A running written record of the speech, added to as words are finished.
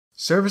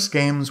Service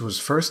Games was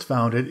first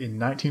founded in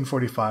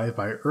 1945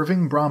 by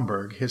Irving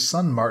Bromberg, his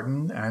son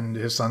Martin, and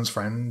his son's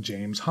friend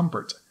James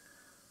Humpert.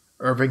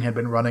 Irving had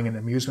been running an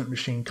amusement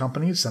machine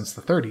company since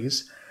the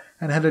 30s,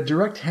 and had a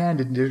direct hand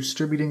in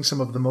distributing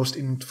some of the most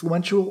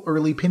influential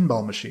early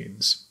pinball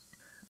machines.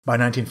 By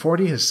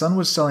 1940, his son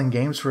was selling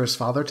games for his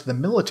father to the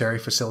military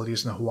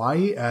facilities in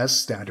Hawaii as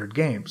standard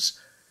games.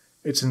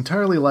 It's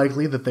entirely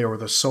likely that they were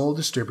the sole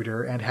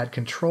distributor and had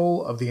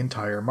control of the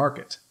entire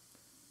market.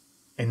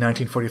 In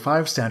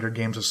 1945, Standard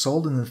Games was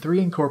sold, and the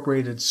three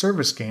incorporated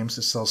Service Games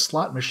to sell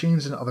slot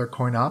machines and other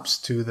coin-ops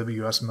to the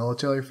U.S.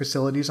 military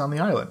facilities on the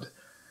island,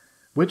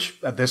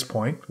 which, at this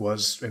point,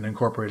 was an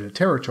incorporated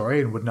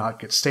territory and would not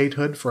get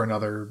statehood for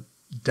another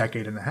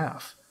decade and a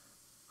half.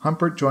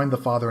 Humpert joined the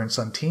father and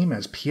son team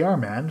as PR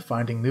man,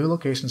 finding new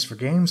locations for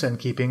games and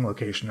keeping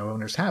location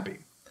owners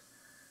happy.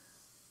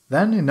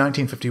 Then, in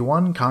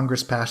 1951,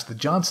 Congress passed the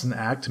Johnson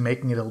Act,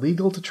 making it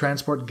illegal to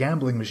transport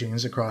gambling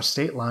machines across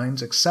state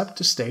lines except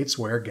to states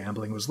where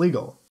gambling was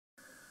legal.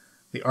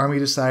 The Army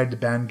decided to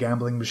ban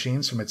gambling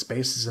machines from its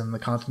bases in the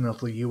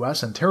continental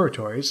U.S. and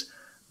territories,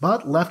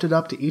 but left it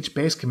up to each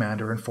base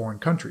commander in foreign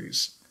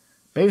countries.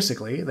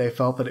 Basically, they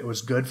felt that it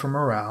was good for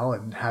morale,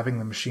 and having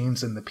the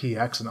machines in the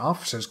PX and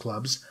officers'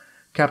 clubs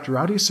kept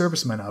rowdy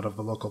servicemen out of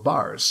the local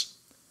bars.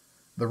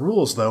 The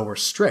rules, though, were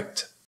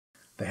strict.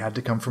 They had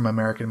to come from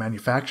American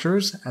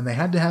manufacturers, and they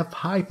had to have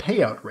high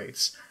payout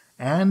rates,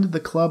 and the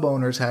club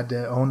owners had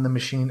to own the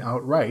machine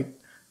outright,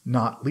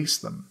 not lease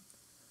them.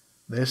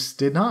 This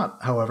did not,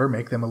 however,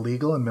 make them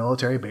illegal in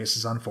military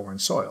bases on foreign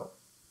soil.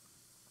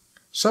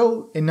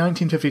 So, in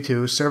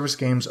 1952, Service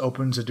Games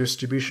opens a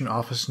distribution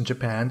office in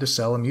Japan to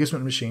sell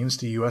amusement machines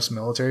to U.S.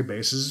 military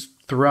bases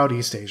throughout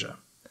East Asia.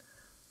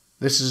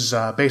 This is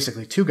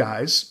basically two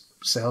guys,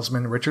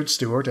 salesman Richard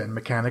Stewart and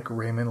mechanic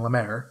Raymond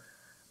Lemaire.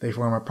 They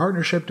form a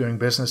partnership doing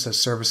business as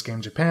Service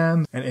Games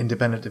Japan, an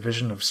independent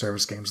division of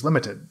Service Games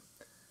Limited.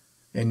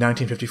 In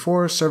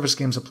 1954, Service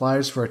Games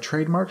applies for a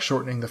trademark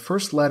shortening the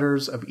first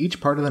letters of each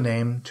part of the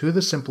name to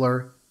the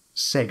simpler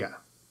SEGA.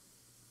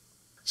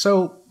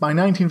 So, by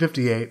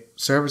 1958,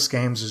 Service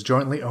Games is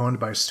jointly owned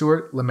by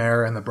Stewart,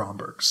 Lemaire, and the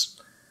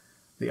Brombergs.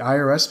 The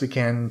IRS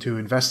began to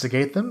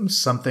investigate them,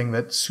 something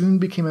that soon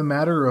became a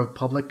matter of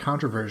public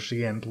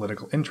controversy and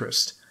political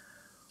interest.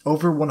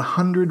 Over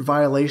 100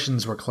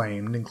 violations were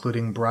claimed,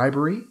 including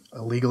bribery,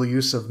 illegal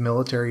use of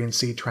military and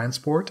sea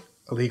transport,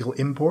 illegal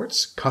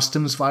imports,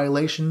 customs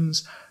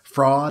violations,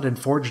 fraud and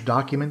forged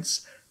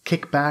documents,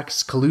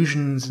 kickbacks,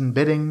 collusions and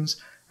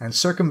biddings, and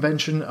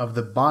circumvention of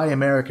the Buy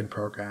American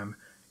program,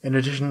 in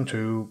addition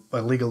to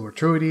illegal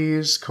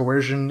gratuities,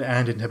 coercion,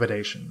 and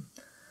intimidation.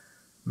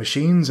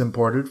 Machines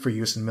imported for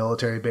use in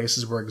military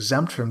bases were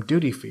exempt from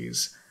duty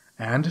fees,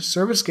 and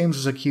Service Games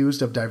was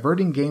accused of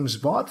diverting games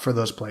bought for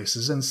those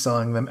places and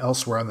selling them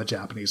elsewhere on the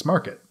Japanese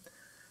market.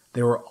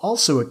 They were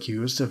also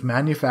accused of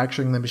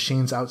manufacturing the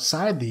machines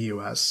outside the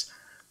U.S.,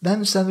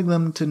 then sending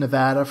them to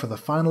Nevada for the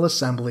final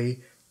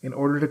assembly in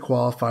order to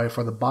qualify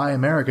for the Buy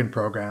American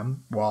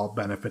program while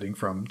benefiting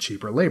from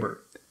cheaper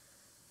labor.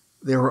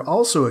 They were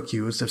also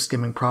accused of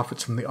skimming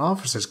profits from the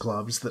officers'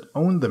 clubs that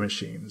owned the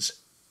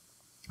machines.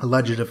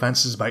 Alleged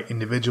offenses by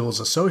individuals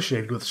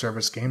associated with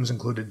Service Games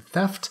included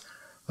theft,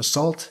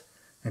 assault,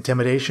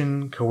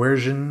 intimidation,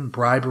 coercion,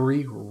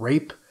 bribery,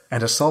 rape,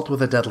 and assault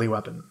with a deadly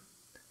weapon.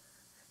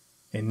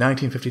 In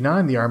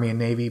 1959, the Army and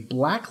Navy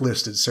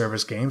blacklisted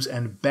Service Games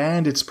and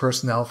banned its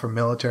personnel from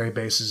military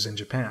bases in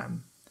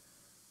Japan.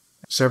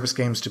 Service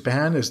Games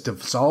Japan is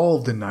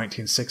dissolved in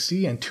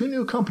 1960, and two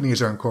new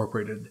companies are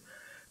incorporated: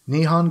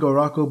 Nihon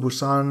Goraku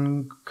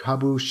Busan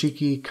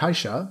Kabushiki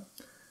Kaisha,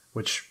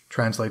 which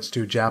translates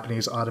to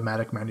Japanese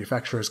Automatic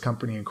Manufacturers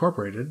Company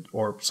Incorporated,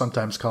 or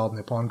sometimes called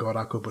Nippon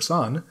Goraku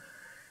Busan,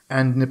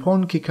 and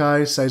Nippon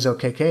Kikai Seizo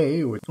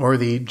Keikei, or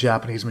the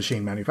Japanese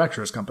Machine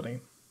Manufacturers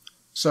Company.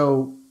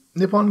 So,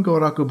 Nippon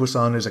Goraku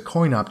Busan is a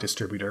coin-op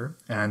distributor,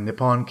 and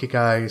Nippon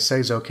Kikai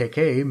Seizo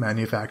Keikei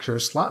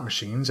manufactures slot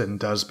machines and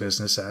does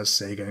business as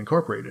SEGA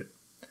Incorporated.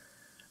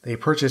 They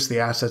purchased the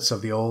assets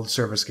of the old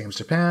Service Games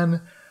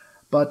Japan,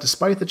 but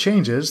despite the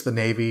changes, the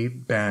Navy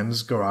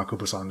bans Goraku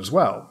Busan as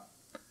well.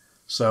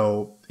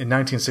 So, in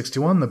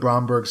 1961, the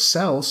Brombergs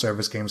sell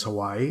Service Games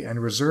Hawaii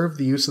and reserve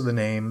the use of the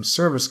name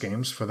Service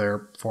Games for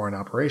their foreign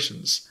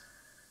operations.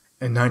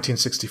 In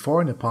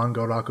 1964, Nippon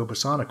Goraku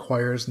Busan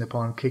acquires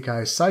Nippon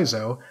Kikai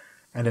Seizo,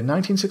 and in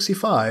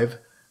 1965,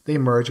 they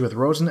merge with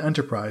Rosen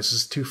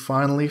Enterprises to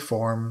finally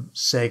form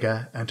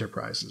SEGA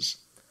Enterprises.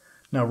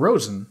 Now,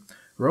 Rosen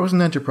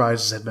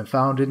Enterprises had been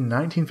founded in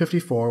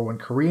 1954 when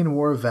Korean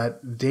War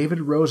vet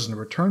David Rosen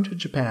returned to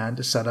Japan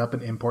to set up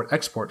an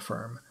import-export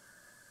firm.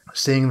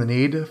 Seeing the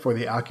need for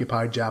the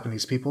occupied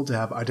Japanese people to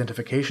have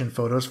identification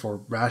photos for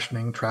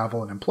rationing,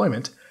 travel, and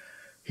employment,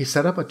 he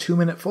set up a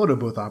 2-minute photo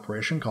booth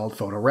operation called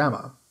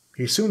Photorama.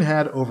 He soon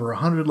had over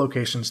 100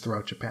 locations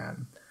throughout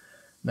Japan.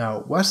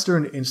 Now,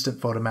 Western instant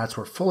photomats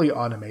were fully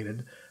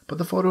automated, but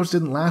the photos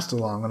didn't last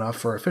long enough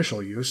for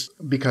official use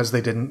because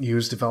they didn't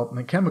use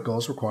development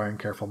chemicals requiring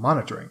careful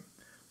monitoring.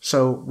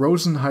 So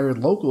Rosen hired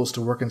locals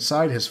to work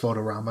inside his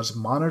photoramas,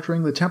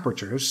 monitoring the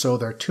temperatures so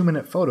their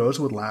 2-minute photos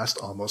would last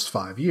almost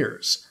 5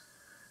 years.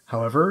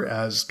 However,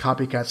 as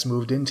copycats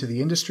moved into the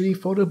industry,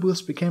 photo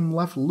booths became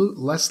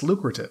less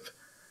lucrative.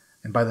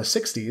 And by the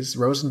 60s,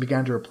 Rosen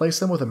began to replace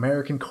them with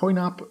American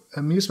coin-op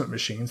amusement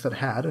machines that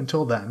had,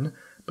 until then,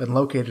 been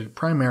located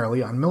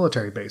primarily on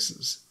military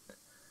bases.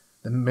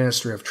 The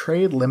Ministry of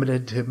Trade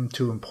limited him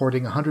to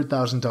importing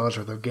 $100,000 worth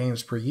of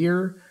games per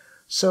year,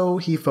 so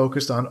he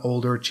focused on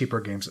older,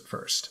 cheaper games at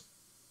first.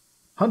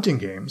 Hunting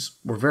games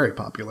were very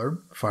popular,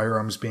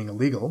 firearms being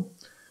illegal,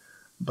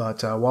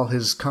 but while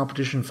his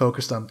competition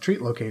focused on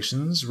treat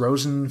locations,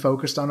 Rosen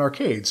focused on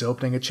arcades,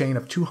 opening a chain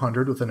of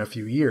 200 within a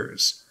few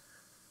years.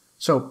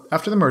 So,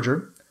 after the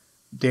merger,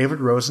 David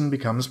Rosen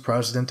becomes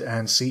president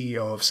and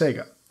CEO of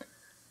SEGA.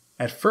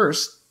 At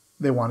first,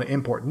 they want to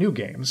import new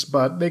games,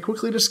 but they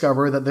quickly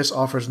discover that this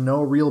offers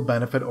no real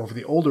benefit over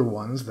the older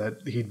ones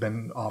that he'd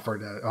been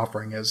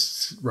offering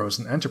as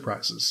Rosen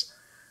Enterprises.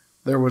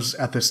 There was,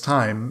 at this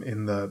time,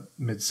 in the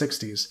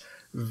mid-60s,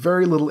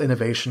 very little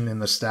innovation in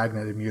the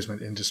stagnant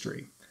amusement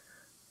industry.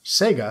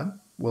 SEGA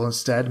will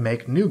instead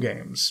make new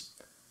games.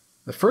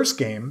 The first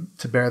game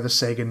to bear the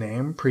SEGA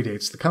name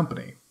predates the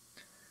company.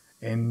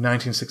 In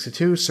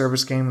 1962,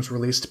 Service Games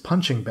released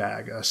Punching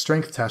Bag, a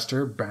strength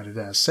tester branded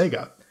as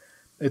SEGA.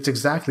 It's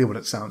exactly what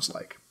it sounds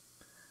like.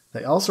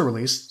 They also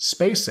released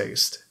Space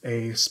Aced,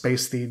 a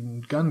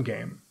space-themed gun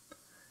game.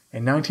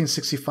 In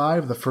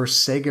 1965, the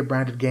first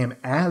SEGA-branded game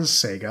as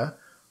SEGA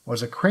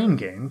was a crane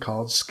game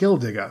called Skill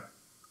Digga.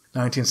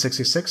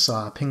 1966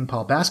 saw a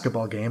ping-pong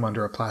basketball game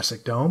under a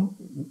plastic dome,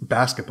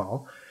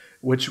 Basketball,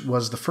 which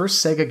was the first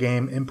SEGA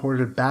game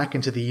imported back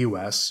into the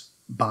US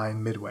by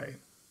Midway.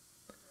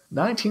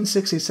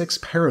 1966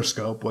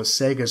 Periscope was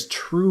Sega's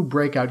true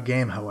breakout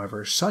game,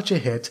 however, such a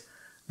hit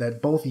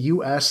that both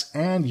US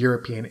and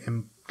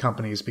European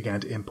companies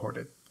began to import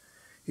it.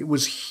 It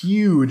was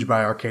huge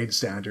by arcade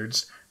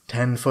standards,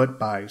 10 foot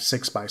by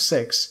 6 by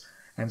 6,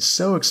 and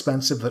so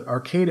expensive that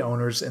arcade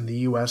owners in the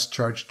US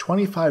charged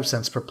 25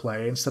 cents per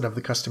play instead of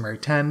the customary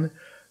 10,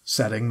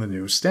 setting the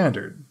new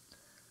standard.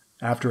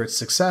 After its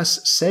success,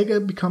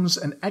 SEGA becomes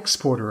an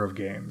exporter of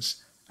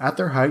games, at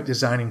their height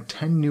designing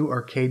 10 new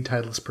arcade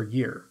titles per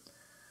year.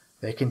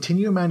 They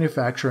continue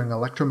manufacturing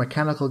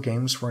electromechanical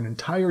games for an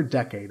entire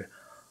decade,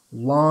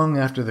 long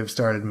after they've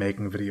started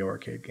making video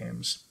arcade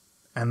games.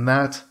 And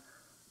that,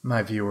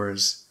 my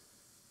viewers,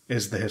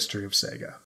 is the history of SEGA.